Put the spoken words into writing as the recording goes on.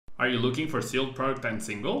Are you looking for sealed product and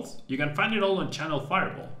singles? You can find it all on Channel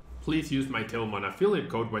Fireball. Please use my Tablemon affiliate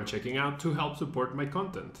code when checking out to help support my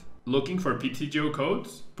content. Looking for PTGO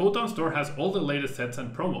codes? Photon Store has all the latest sets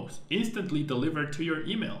and promos, instantly delivered to your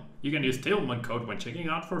email. You can use Tablemon code when checking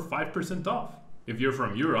out for 5% off. If you're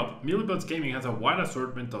from Europe, Milotic Gaming has a wide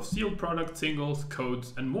assortment of sealed products, singles,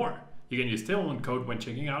 codes, and more. You can use Tablemon code when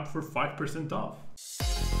checking out for 5% off.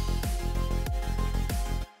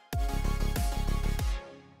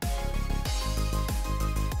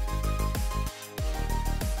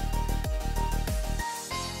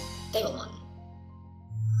 Tablemon.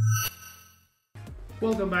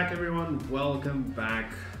 Welcome back, everyone. Welcome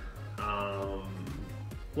back.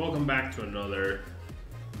 Welcome back to another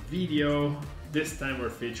video. This time we're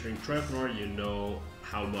featuring Trevnoir. You know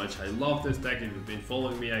how much I love this deck. If you've been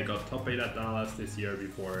following me, I got top 8 at Dallas this year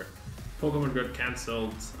before Pokemon got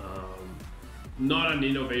cancelled. Not an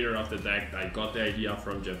innovator of the deck. I got the idea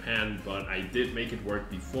from Japan, but I did make it work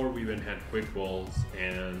before we even had quick balls.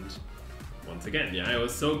 And once again, yeah, I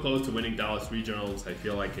was so close to winning Dallas Regionals. I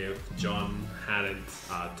feel like if John hadn't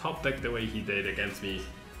top decked the way he did against me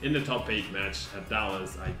in the top 8 match at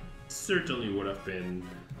Dallas, I certainly would have been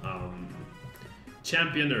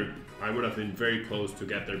champion, or I would have been very close to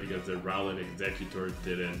get there because the Rowland Executor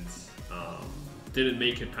didn't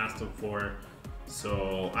make it past top 4.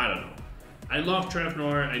 So I don't know. I love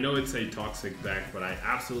Trevnoir. I know it's a toxic deck, but I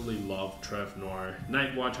absolutely love Trevnoir.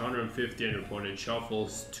 Night Watch 150 and your opponent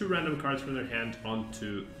shuffles 2 random cards from their hand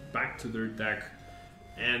back to their deck,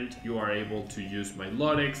 and you are able to use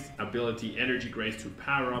Milotic's ability Energy Grace to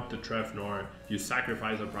power up the Trevnoir. You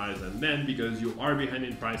sacrifice a prize, and then because you are behind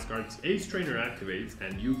in prize cards, Ace Trainer activates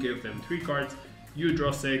and you give them 3 cards. You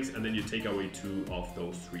draw 6 and then you take away 2 of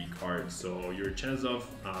those 3 cards. So your chance of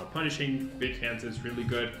punishing big hands is really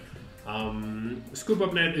good. Scoop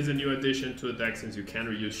Up Net is a new addition to the deck since you can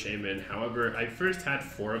reuse Shaymin. However, I first had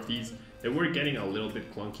 4 of these. They were getting a little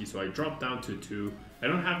bit clunky, so I dropped down to 2. I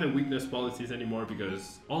don't have the weakness policies anymore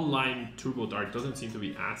because online Turbo Dark doesn't seem to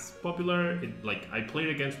be as popular. I played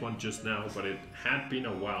against one just now, but it had been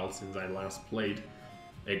a while since I last played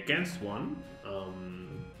against one.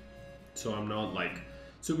 So I'm not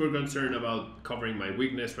super concerned about covering my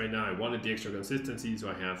weakness right now. I wanted the extra consistency, so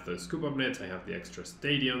I have the Scoop Up Nets, I have the extra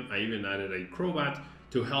Stadium, I even added a Crobat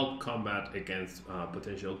to help combat against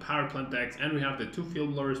potential power plant decks, and we have the 2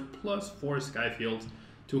 Field Blowers plus 4 Sky Fields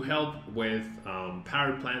to help with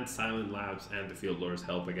power plants, Silent Labs, and the Field Blowers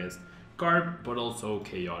help against Garb, but also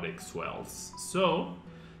Chaotic Swells. So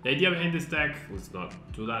the idea behind this deck, let's not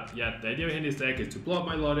do that yet. The idea behind this deck is to blow up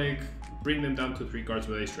Milotic, bring them down to 3 cards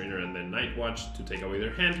with Ace Trainer, and then Night Watch to take away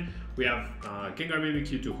their hand. We have Gengar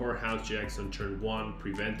Mimikyu to Whorehouse GX on turn 1,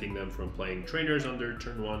 preventing them from playing trainers under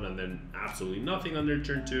turn 1, and then absolutely nothing under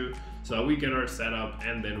turn 2, so that we get our setup,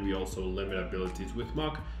 and then we also limit abilities with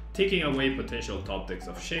Muk, taking away potential top decks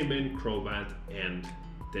of Shaymin, Crobat, and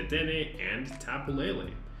Dedenne, and Tapu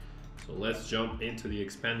Lele. So let's jump into the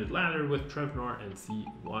expanded ladder with Trevnoir and see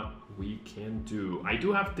what we can do. I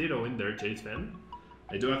do have Ditto in there, Chase fan.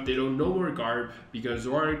 I do have Ditto, no more Garb, because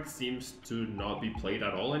Zoroark seems to not be played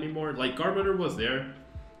at all anymore. Like, Garbodor was there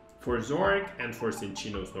for Zoroark and for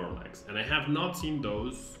Cinccino Snorlax, and I have not seen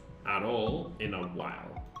those at all in a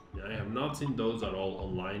while. I have not seen those at all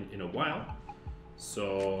online in a while.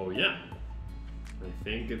 So yeah, I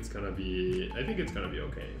think it's gonna be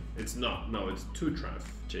okay. It's not, no, it's 2 Trev,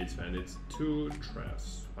 Chase fan, it's 2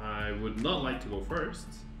 Trevs. I would not like to go first,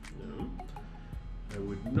 no. I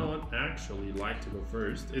would not actually like to go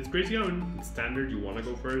first. It's crazy how in standard you want to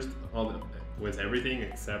go first with everything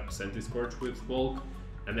except Centiskorch with bulk,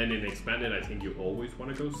 and then in expanded I think you always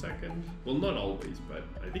want to go second. Well, not always, but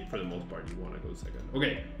I think for the most part you want to go second.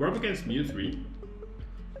 Okay, we're up against Mewtwo.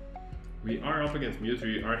 We are up against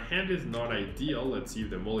Mewtwo. Our hand is not ideal. Let's see if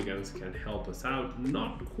the mulligans can help us out.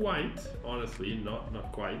 Not quite, honestly, not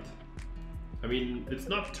quite. I mean, it's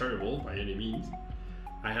not terrible by any means.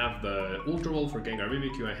 I have the Ultra Ball for Gengar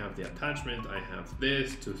Mimikyu, I have the attachment, I have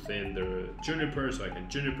this to thin the Juniper so I can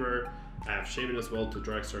Juniper, I have Shaymin as well to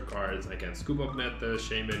draw extra cards, I can Scoop Up Net the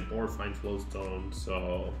Shaymin or find Float Stone,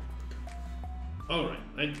 so alright,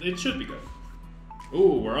 it should be good.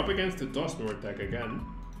 Oh, we're up against the Dusknoir deck again,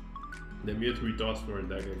 the Mewtwo Dusknoir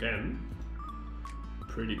deck again,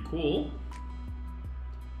 pretty cool.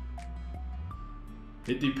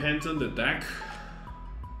 It depends on the deck.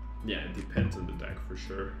 Yeah, it depends on the deck for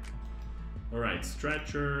sure. Alright,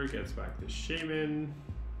 Stretcher gets back the Shaymin.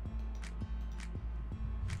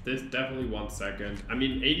 This definitely 1 second. I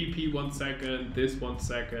mean, ADP 1 second, this 1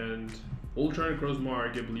 second. Ultra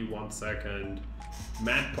Necrozma arguably 1 second.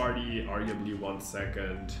 Mad Party arguably 1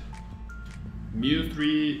 second. Mew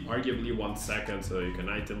 3, arguably 1 second, so you can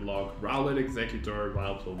item lock. Rowlet Executor,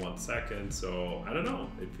 Wild for 1 second, so I don't know.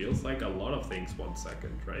 It feels like a lot of things 1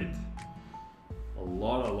 second, right? A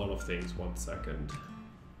lot of things 1 second.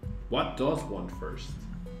 What does one first?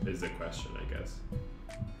 Is the question, I guess.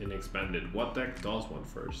 In expanded, what deck does one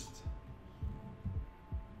first?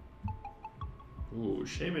 Ooh,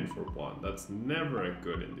 Shaymin for 1. That's never a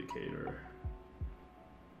good indicator.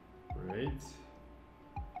 Right?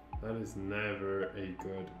 That is never a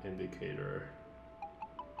good indicator.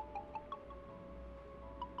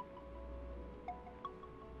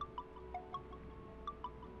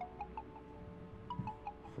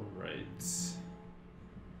 All right.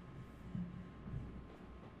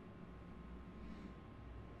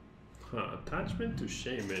 Attachment to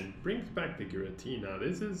Shaymin brings back the Giratina.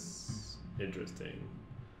 This is interesting.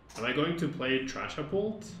 Am I going to play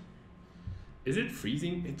Trashapult? Is it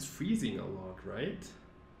freezing? It's freezing a lot, right?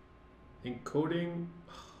 Encoding.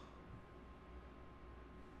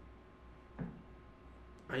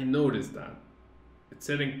 I noticed that. It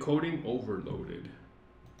said encoding overloaded.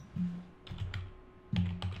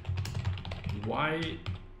 Why?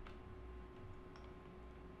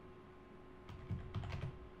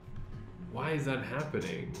 Why is that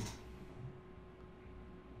happening?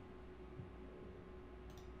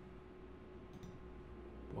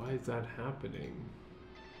 Why is that happening?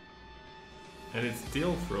 And it's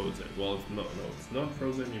still frozen. Well, it's not, no, it's not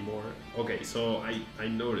frozen anymore. Okay, so I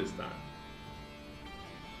noticed that.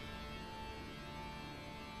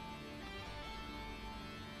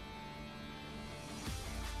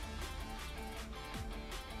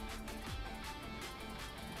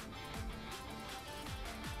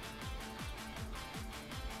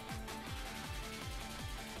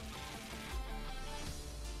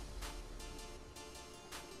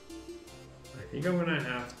 I think I'm gonna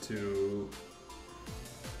have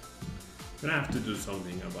to do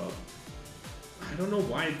something about. I don't know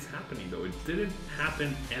why it's happening though. It didn't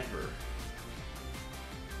happen ever.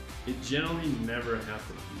 It generally never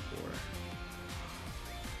happened before,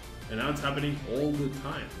 and now it's happening all the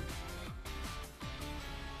time.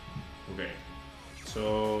 Okay,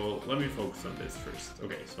 so let me focus on this first.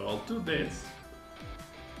 Okay, so I'll do this,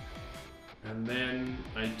 and then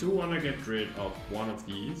I do want to get rid of one of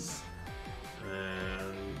these.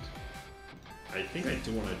 And I think I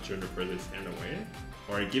do want to Juniper this hand away,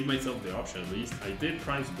 or I give myself the option at least. I did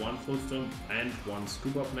price 1 Float Stone and 1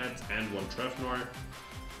 Scoop Up Net and 1 Trevnoir.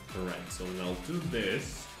 Alright, so then I'll do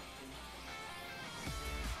this.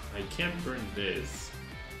 I can't burn this.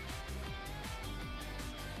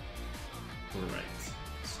 Alright,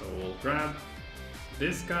 so we'll grab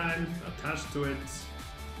this guy, attach to it.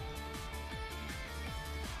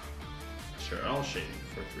 Sure, I'll shade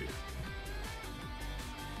for 3.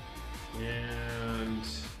 And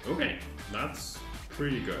okay, that's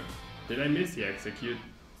pretty good. Did I miss the Exeggcute?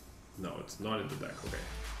 No, it's not in the deck. Okay,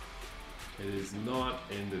 it is not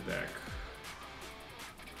in the deck.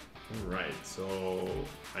 Alright, so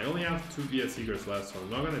I only have 2 VS Seekers left, so I'm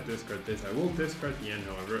not gonna discard this. I will discard the end,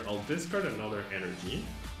 however. I'll discard another energy,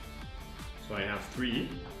 so I have 3.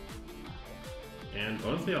 And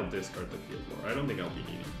honestly, I'll discard the Field Blower. I don't think I'll be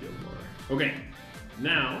needing Field Blower. Okay,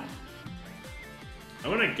 now I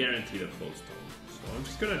want to guarantee the Float Stone, so I'm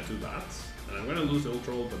just gonna do that, and I'm gonna lose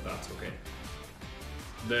Ultra Roll, but that's okay.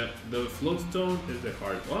 The Float Stone is the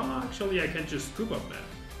hard. Well, actually, I can just Scoop Up Net.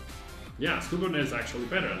 Yeah, Scoop Up Net is actually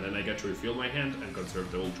better, and then I get to refill my hand and conserve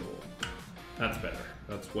the Ultra Roll. That's better.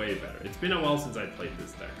 That's way better. It's been a while since I played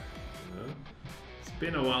this deck. It's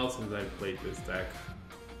been a while since I played this deck.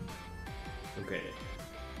 Okay.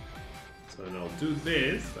 So then I'll do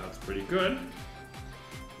this. That's pretty good.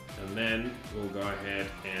 And then we'll go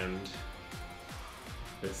ahead and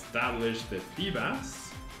establish the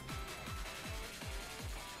Feebas.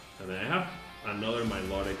 And then I have another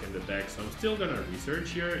Milotic in the deck, so I'm still gonna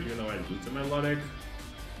research here, even though I lose the Milotic.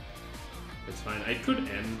 It's fine. I could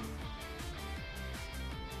end.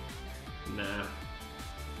 Nah.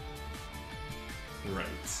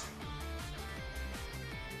 Right.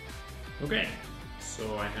 Okay.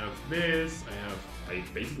 So I have this. I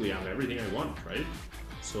basically have everything I want, right?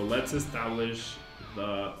 So let's establish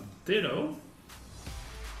the Ditto.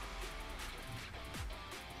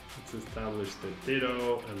 Let's establish the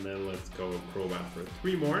Ditto, and then let's go Crobat for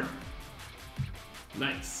 3 more.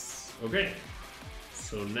 Nice. Okay.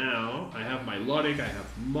 So now I have my Milotic, I have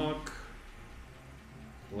Muk.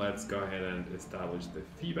 Let's go ahead and establish the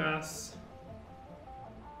Feebas.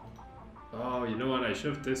 Oh, you know what? I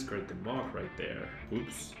should have discarded the Muk right there.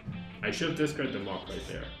 Oops. I should have discarded the Muk right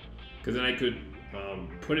there. Because then I could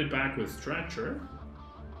put it back with Stretcher.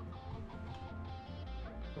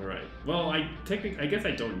 Alright, well, I guess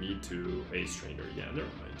I don't need to Ace Trainer. Yeah, never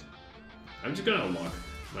mind. I'm just gonna lock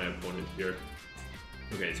my opponent here.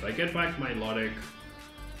 Okay, so I get back my Milotic.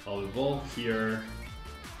 I'll evolve here.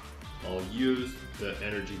 I'll use the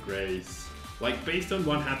Energy Grace. Like, based on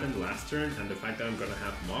what happened last turn and the fact that I'm gonna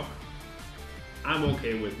have Muk, I'm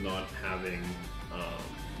okay with not having,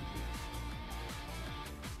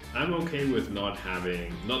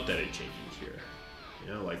 not that it changing here.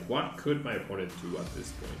 You know, like, what could my opponent do at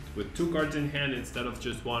this point? With 2 cards in hand instead of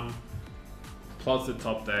just 1, plus the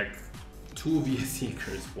top deck, 2 VS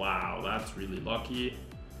Seekers. Wow, that's really lucky.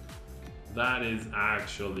 That is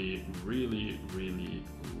actually really, really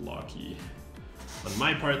lucky. On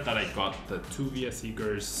my part that I got the 2 VS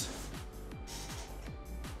Seekers.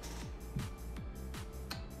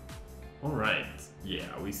 Alright,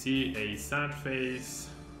 yeah, we see a sad face,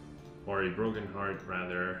 or a broken heart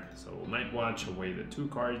rather. So Night Watch away the 2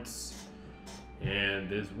 cards, and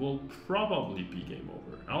this will probably be game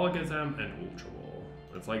over. Alakazam and Ultra Ball.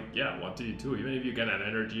 It's like, yeah, what do you do? Even if you get an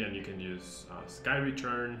energy and you can use Sky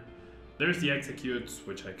Return. There's the Exeggcutes,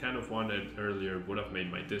 which I kind of wanted earlier, would have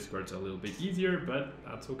made my discards a little bit easier, but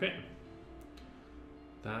that's okay.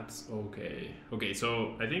 That's okay. Okay,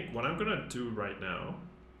 so I think what I'm gonna do right now.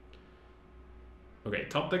 Okay,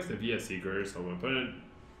 top deck's the VS Seeker, so my opponent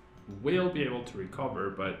will be able to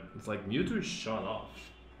recover, but it's like Mewtwo shut off.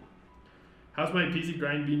 How's my PC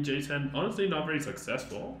grind been, Jason? Honestly, not very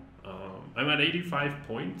successful. I'm at 85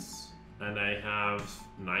 points, and I have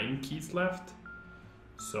 9 keys left.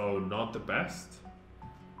 So not the best.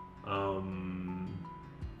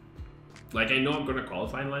 Like, I know I'm gonna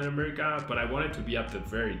qualify in Latin America, but I wanted to be at the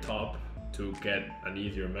very top to get an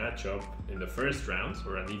easier matchup in the first round,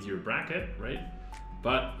 or an easier bracket, right?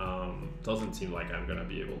 But doesn't seem like I'm gonna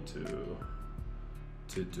be able to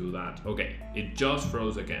do that. Okay, it just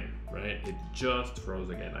froze again, right? It just froze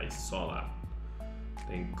again. I saw that.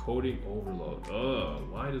 The encoding overload. Oh,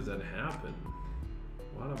 why does that happen?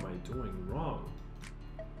 What am I doing wrong?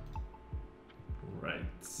 Right,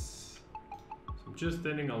 so I'm just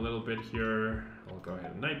thinning a little bit here. I'll go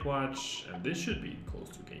ahead and Night Watch, and this should be close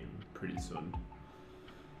to game pretty soon.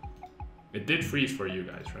 It did freeze for you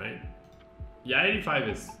guys, right? Yeah, 85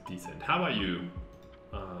 is decent. How about you,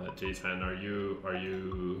 Jason? Are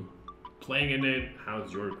you playing in it?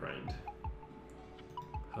 How's your grind?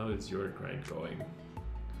 How is your grind going?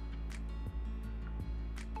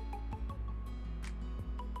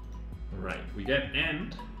 All right, we get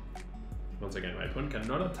End. Once again, my opponent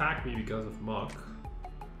cannot attack me because of Muk.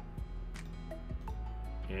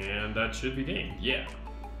 And that should be game. Yeah.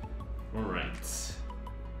 Alright.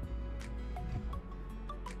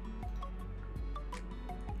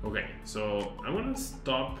 Okay, so I'm gonna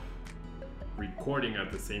stop recording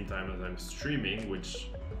at the same time as I'm streaming, which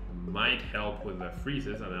might help with the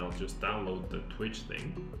freezes, and I'll just download the Twitch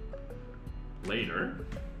thing later.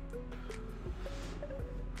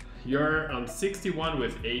 You're on 61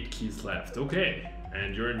 with 8 keys left. Okay,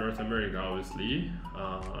 and you're in North America, obviously.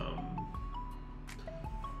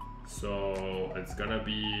 So it's gonna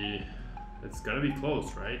be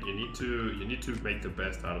close, right? You need to make the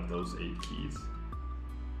best out of those 8 keys.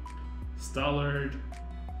 Stallard.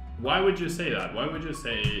 Why would you say that? Why would you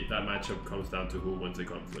say that matchup comes down to who wins the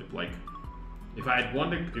coin flip? Like, if you had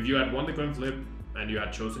won the coin flip and you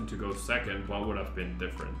had chosen to go second, what would have been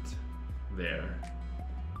different there?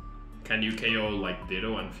 Can you KO like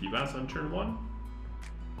Ditto and Feebas on turn 1?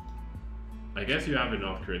 I guess you have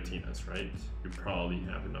enough Giratinas, right? You probably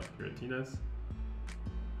have enough Giratinas.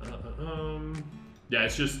 Yeah,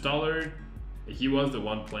 it's just Stallard. He was the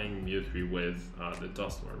one playing Mewtwo with the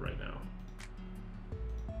Dusknoir right now.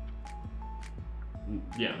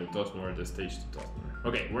 Yeah, the Dusknoir, the stage 2 Dusknoir.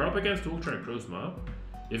 Okay, we're up against Ultra and Guzma.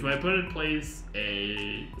 If my opponent plays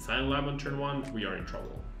a Silent Lab on turn 1, we are in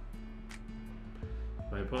trouble.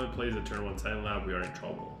 My opponent plays a turn 1 Silent Lab, we are in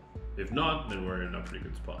trouble. If not, then we're in a pretty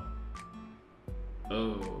good spot.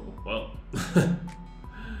 Oh, well.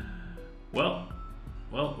 well.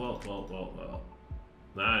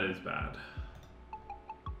 That is bad.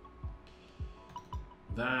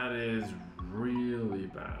 That is really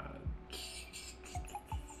bad.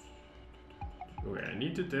 Okay, I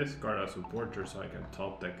need to discard a supporter so I can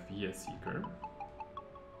top deck VS Seeker.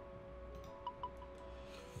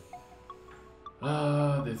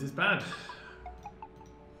 This is bad.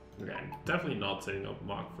 Okay, I'm definitely not setting up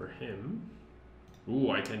Muk for him.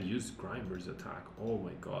 Ooh, I can use Grimer's attack. Oh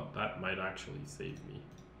my god, that might actually save me.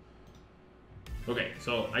 Okay,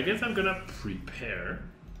 so I guess I'm gonna prepare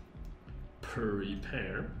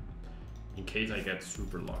in case I get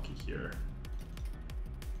super lucky here.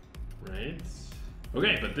 Right?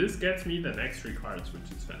 Okay, but this gets me the next 3 cards, which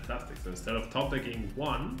is fantastic. So instead of top decking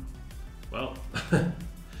 1, well,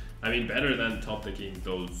 I mean, better than top decking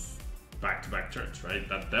those back-to-back turns, right?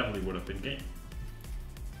 That definitely would have been game.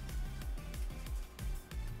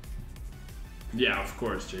 Yeah, of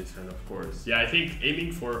course, Jason, of course. Yeah, I think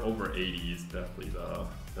aiming for over 80 is definitely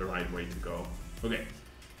the right way to go. Okay,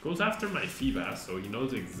 goes after my Feebas, so he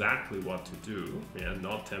knows exactly what to do. Yeah,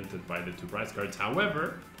 not tempted by the 2 prize cards.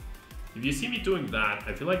 However, if you see me doing that,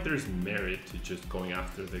 I feel like there's merit to just going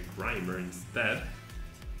after the Grimer instead. I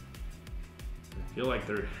feel like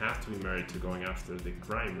there has to be merit to going after the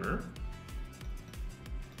Grimer.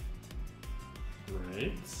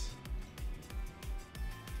 Right.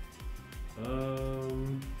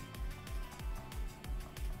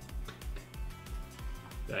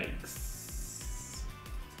 Yikes.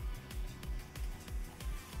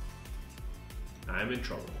 I'm in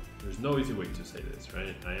trouble. There's no easy way to say this,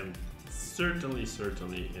 right? I am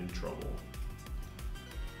certainly in trouble.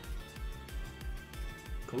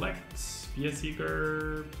 Collect via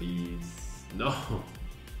Seeker, please. No.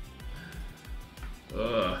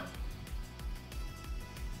 Ugh.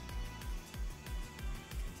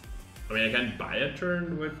 I mean, I can buy a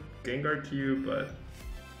turn with Gengar TEU, but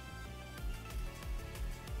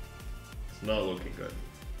it's not looking good.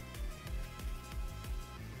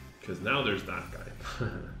 Because now there's that guy.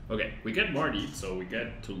 Okay, we get Marty, so we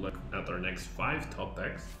get to look at our next 5 top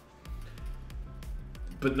decks.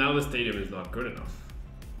 But now the stadium is not good enough.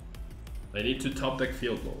 I need to top deck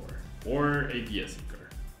Field Blower or a VS Seeker.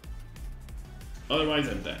 Otherwise,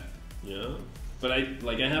 I'm dead. Yeah. But I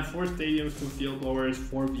have 4 stadiums, 2 Field Blowers,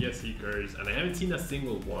 4 VS Seekers, and I haven't seen a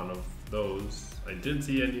single one of those. I didn't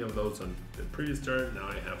see any of those on the previous turn. Now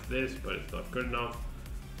I have this, but it's not good enough.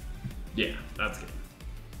 Yeah, that's game.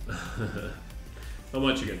 How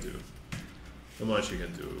much you can do? How much you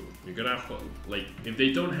can do? You're gonna have, like, if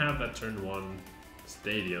they don't have that turn 1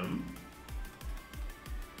 stadium.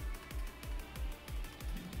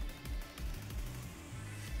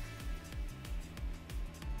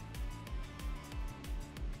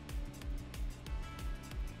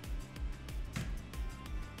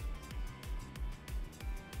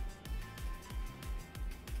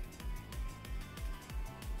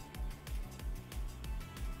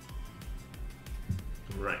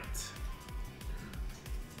 Right.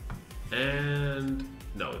 And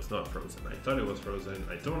no, it's not frozen. I thought it was frozen.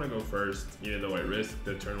 I don't want to go first, even though I risked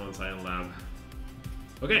the turn 1 Silent Lab.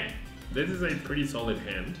 Okay, this is a pretty solid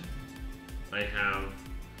hand. I have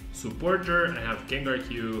Supporter, I have Gengar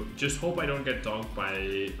TEU. Just hope I don't get donked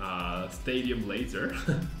by Stadium Laser.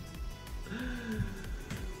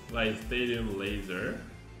 By Stadium Laser.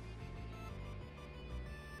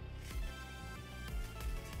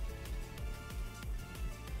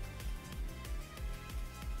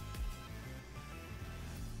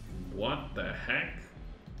 What the heck?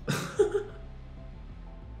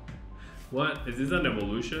 What? Is this an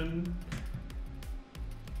evolution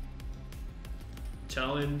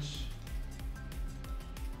challenge?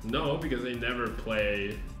 No, because they never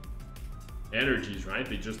play energies, right?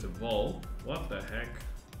 They just evolve. What the heck?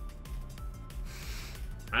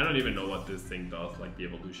 I don't even know what this thing does, like the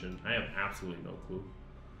evolution. I have absolutely no clue.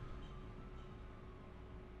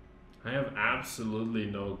 I have absolutely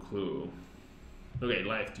no clue. Okay,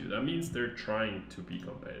 life too. That means they're trying to be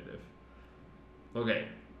competitive. Okay,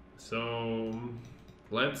 so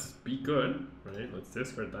let's be good, right? Let's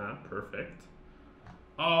discard that. Perfect.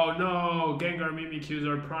 Oh no, Gengar Mimikyu's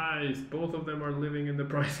our prize. Both of them are living in the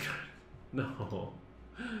prize card. No.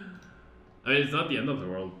 I mean, it's not the end of the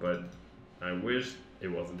world, but I wish it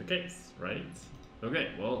wasn't the case, right?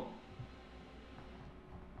 Okay, well,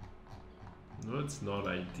 no, it's not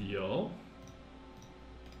ideal.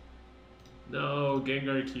 No,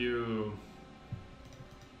 Gengar TEU.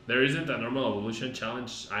 There isn't a normal evolution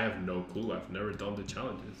challenge. I have no clue. I've never done the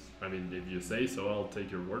challenges. I mean, if you say so, I'll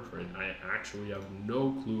take your word for it. I actually have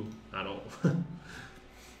no clue at all.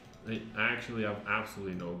 I actually have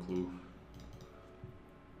absolutely no clue.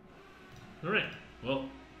 Alright, well,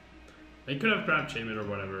 I could have grabbed Shaymin or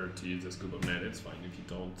whatever to use the Scoop Up Net. It's fine if you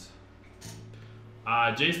don't.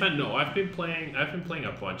 Jace-Fan, no, I've been playing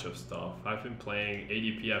a bunch of stuff. I've been playing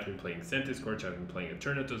ADP, I've been playing Centiskorch, I've been playing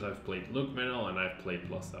Eternatus, I've played Look Metal, and I've played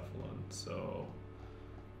Blacephalon. So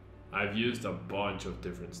I've used a bunch of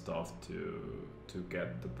different stuff to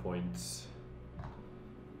get the points.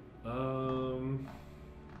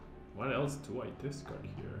 What else do I discard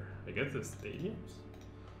here? I guess the stadiums?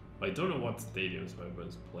 I don't know what stadiums my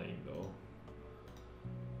opponent's playing though.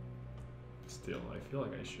 Still, I feel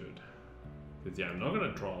like I should. Because yeah, I'm not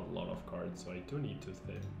gonna draw a lot of cards, so I do need to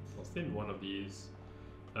thin. I'll thin one of these.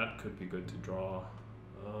 That could be good to draw.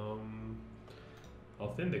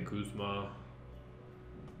 I'll thin the Guzma,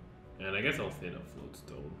 and I guess I'll thin a Float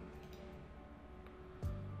Stone.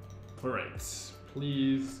 Alright,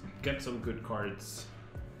 please get some good cards.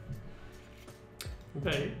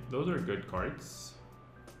 Okay, those are good cards.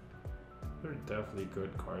 They're definitely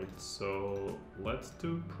good cards, so let's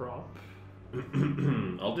do prop.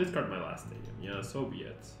 I'll discard my last stadium, yeah, so be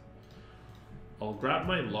it. I'll grab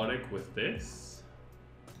my Milotic with this,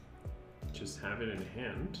 just have it in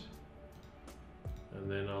hand, and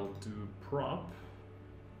then I'll do prop.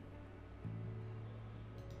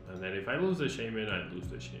 And then if I lose the Shaymin, I lose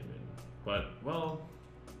the Shaymin. But, well,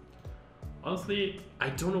 honestly, I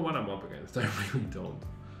don't know what I'm up against. I really don't.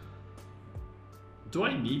 Do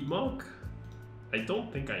I need Muk? I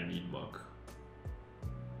don't think I need Muk.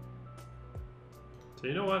 So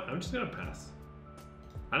you know what? I'm just gonna pass.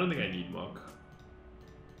 I don't think I need Muk.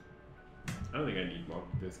 I don't think I need Muk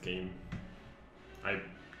this game. I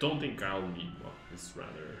don't think I'll need Muk is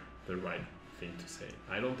rather the right thing to say.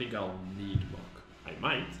 I don't think I'll need Muk. I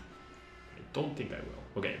might. I don't think I will.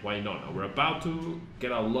 Okay, why not? Now we're about to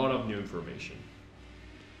get a lot of new information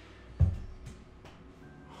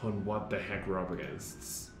on what the heck we're up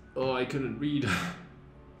against. Oh, I couldn't read.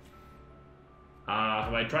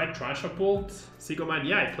 Have I tried Trashapult? Seagoman?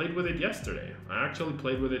 Yeah, I played with it yesterday. I actually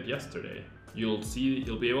played with it yesterday. You'll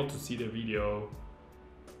be able to see the video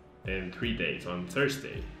in 3 days on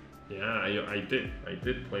Thursday. Yeah, I did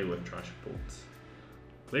play with Trashapult.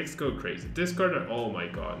 Let's go crazy. Discard. Oh my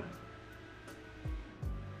god.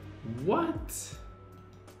 What?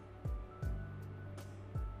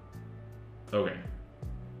 Okay.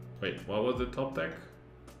 Wait, what was the top deck?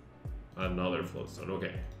 Another Float Stone.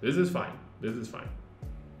 Okay, this is fine. This is fine.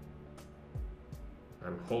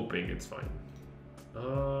 I'm hoping it's fine.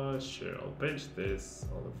 Sure, I'll bench this.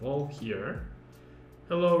 I'll evolve here.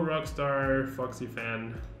 Hello, Rockstar, Foxy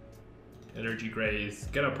Fan, Energy Grace.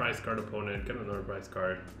 Get a prize card opponent, get another prize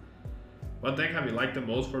card. What deck have you liked the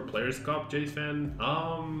most for Players Cup, Jace Fan?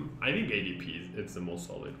 I think ADP, it's the most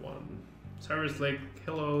solid one. Cyrus Lake,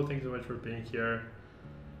 hello, thanks so much for being here.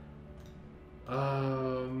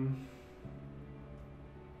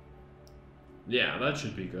 Yeah, that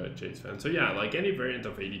should be good, Jace Fan. So yeah, like any variant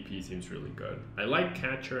of ADP seems really good. I like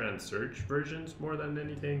Catcher and Search versions more than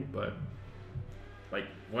anything, but like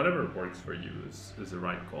whatever works for you is the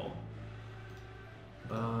right call.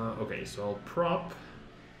 Okay, so I'll prop.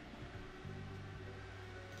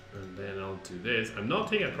 And then I'll do this. I'm not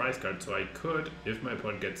taking a prize card, so I could, if my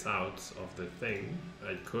opponent gets out of the thing,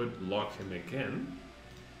 I could lock him again.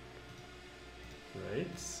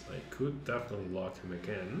 Right, I could definitely lock him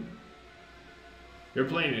again. You're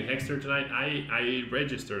playing in Hexter tonight? I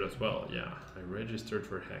registered as well, yeah. I registered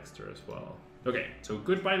for Hexter as well. Okay, so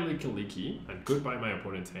goodbye Licky Licky, and goodbye my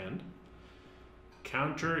opponent's hand.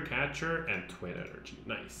 Counter, Catcher, and Twin Energy.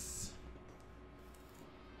 Nice.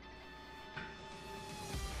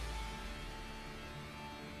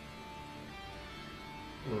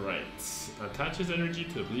 Alright, attaches energy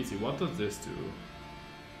to ability. What does this do?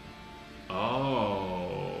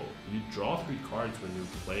 Oh, you draw 3 cards when you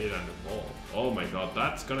play it and evolve. Oh my god,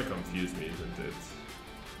 that's gonna confuse me, isn't it?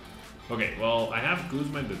 Okay, well, I have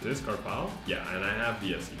Guzma in the discard pile. Yeah, and I have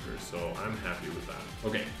the Seeker, so I'm happy with that.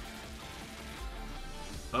 Okay.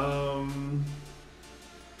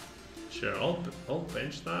 Sure, I'll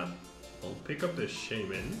bench that. I'll pick up the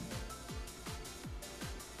Shaymin.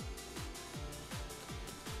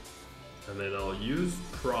 And then I'll use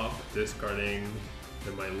prop, discarding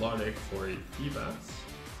the Milotic for a Feebas.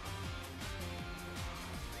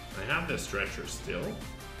 I have the Stretcher still.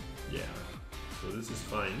 Yeah, so this is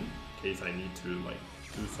fine in case I need to like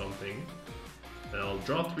do something. And I'll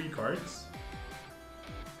draw 3 cards.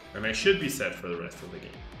 And I should be set for the rest of the game,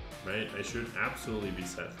 right? I should absolutely be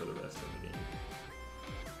set for the rest of the game.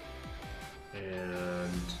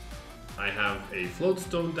 And I have a Float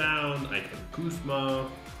Stone down, I can Guzma.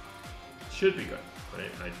 Should be good,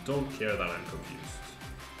 right? I don't care that I'm confused.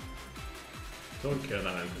 Don't care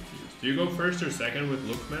that I'm confused. Do you go first or second with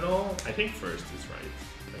Look Metal? I think first is right.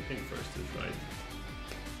 I think first is right.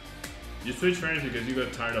 You switch frames because you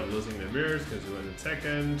got tired of losing the mirrors because you went in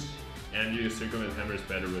second, and you circumvent hammers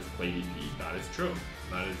better with Play DP. That is true.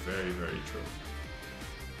 That is very, very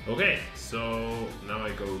true. Okay, so now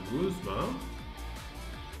I go Guzma.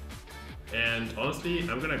 And honestly,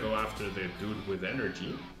 I'm gonna go after the dude with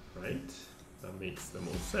energy, right? That makes the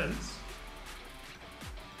most sense.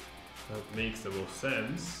 That makes the most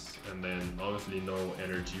sense. And then obviously no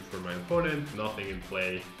energy for my opponent, nothing in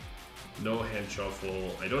play, no hand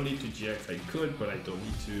shuffle. I don't need to GX, I could, but I don't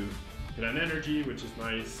need to get an energy, which is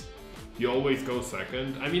nice. You always go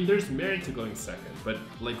second. I mean, there's merit to going second, but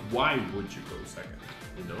like, why would you go second?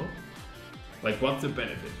 You know? Like, what's the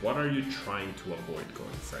benefit? What are you trying to avoid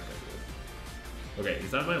going second with? Okay,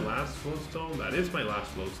 is that my last Float Stone? That is my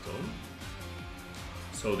last Float Stone.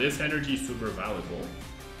 So this energy is super valuable,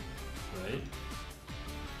 right?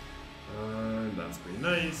 That's pretty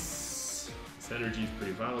nice. This energy is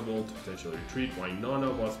pretty valuable to potentially retreat.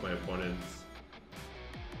 Winona was my opponent.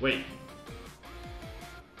 Wait.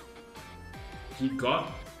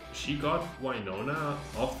 She got Winona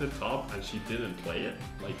off the top and she didn't play it?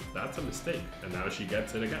 Like, that's a mistake. And now she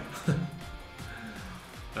gets it again.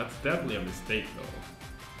 That's definitely a mistake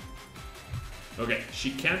though. Okay,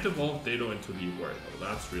 she can't evolve Ditto into the word though.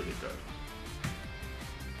 That's really good.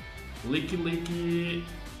 Leaky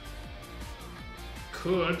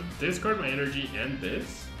could discard my energy and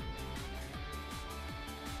this.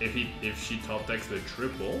 If she top decks the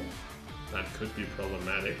triple, that could be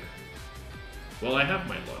problematic. Well, I have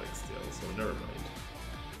my Milotic still, so never mind.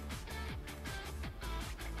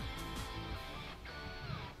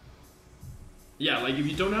 Yeah, like if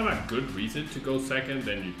you don't have a good reason to go second,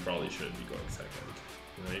 then you probably shouldn't be going second,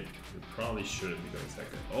 right? You probably shouldn't be going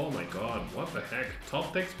second. Oh my god, what the heck?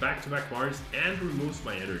 Top decks back-to-back Mars and removes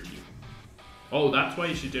my energy. Oh, that's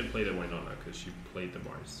why she didn't play the Winona, because she played the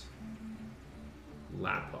Mars.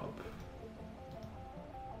 Lap up.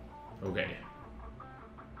 Okay.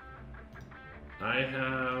 I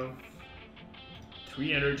have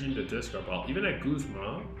 3 energy in the discard pile. Even at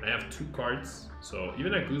Guzma, I have 2 cards. So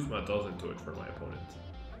even at Guzma doesn't do it for my opponent,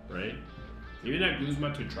 right? Even at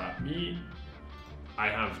Guzma to trap me, I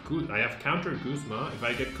have counter Guzma. If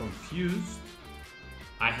I get confused,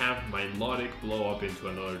 I have my Milotic blow up into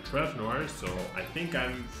another Trevnoir, so I think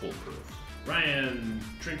I'm foolproof. Ryan,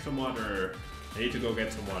 drink some water. I need to go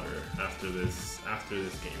get some water after this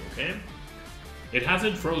game, okay? It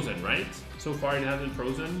hasn't frozen, right? So far it hasn't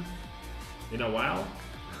frozen in a while.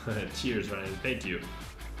 Cheers, Ryan, thank you.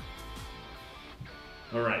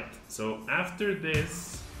 Alright, so after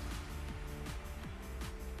this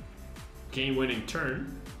game-winning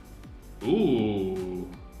turn, ooh,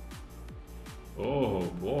 oh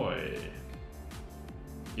boy.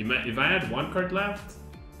 If I had 1 card left,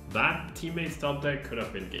 that teammate's top deck could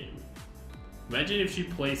have been game. Imagine if she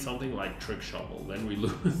plays something like Trick Shovel, then we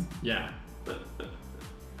lose. Yeah.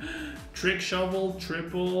 Trick Shovel,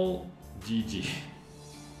 triple, GG.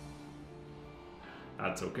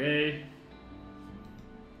 That's okay.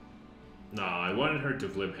 No, I wanted her to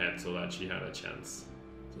flip head so that she had a chance.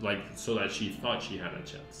 Like, so that she thought she had a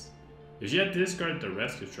chance. If she had discarded the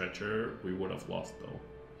Rescue Stretcher, we would have lost though.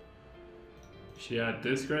 If she had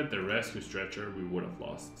discarded the Rescue Stretcher, we would have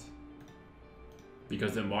lost.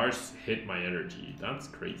 Because the Mars hit my energy. That's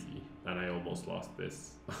crazy that I almost lost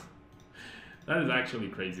this. That is actually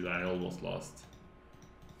crazy that I almost lost.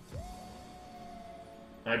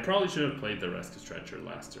 I probably should have played the Rescue Stretcher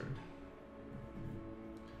last turn.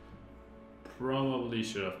 Probably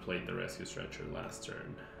should have played the Rescue Stretcher last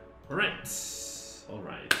turn. Alright,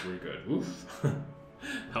 we're good. Oof.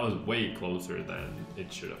 That was way closer than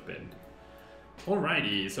it should have been.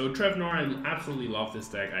 Alrighty, so Trevnoir, I absolutely love this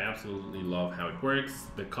deck. I absolutely love how it works,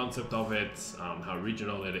 the concept of it, how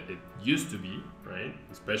regional it used to be, right?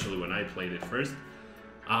 Especially when I played it first.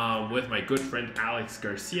 With my good friend Alex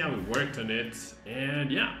Garcia, we worked on it,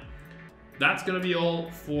 and yeah. That's gonna be all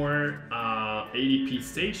for ADP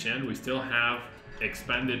Station. We still have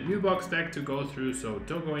expanded new box deck to go through, so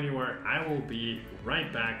don't go anywhere. I will be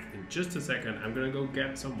right back in just a second. I'm gonna go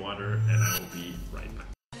get some water, and I will be right back.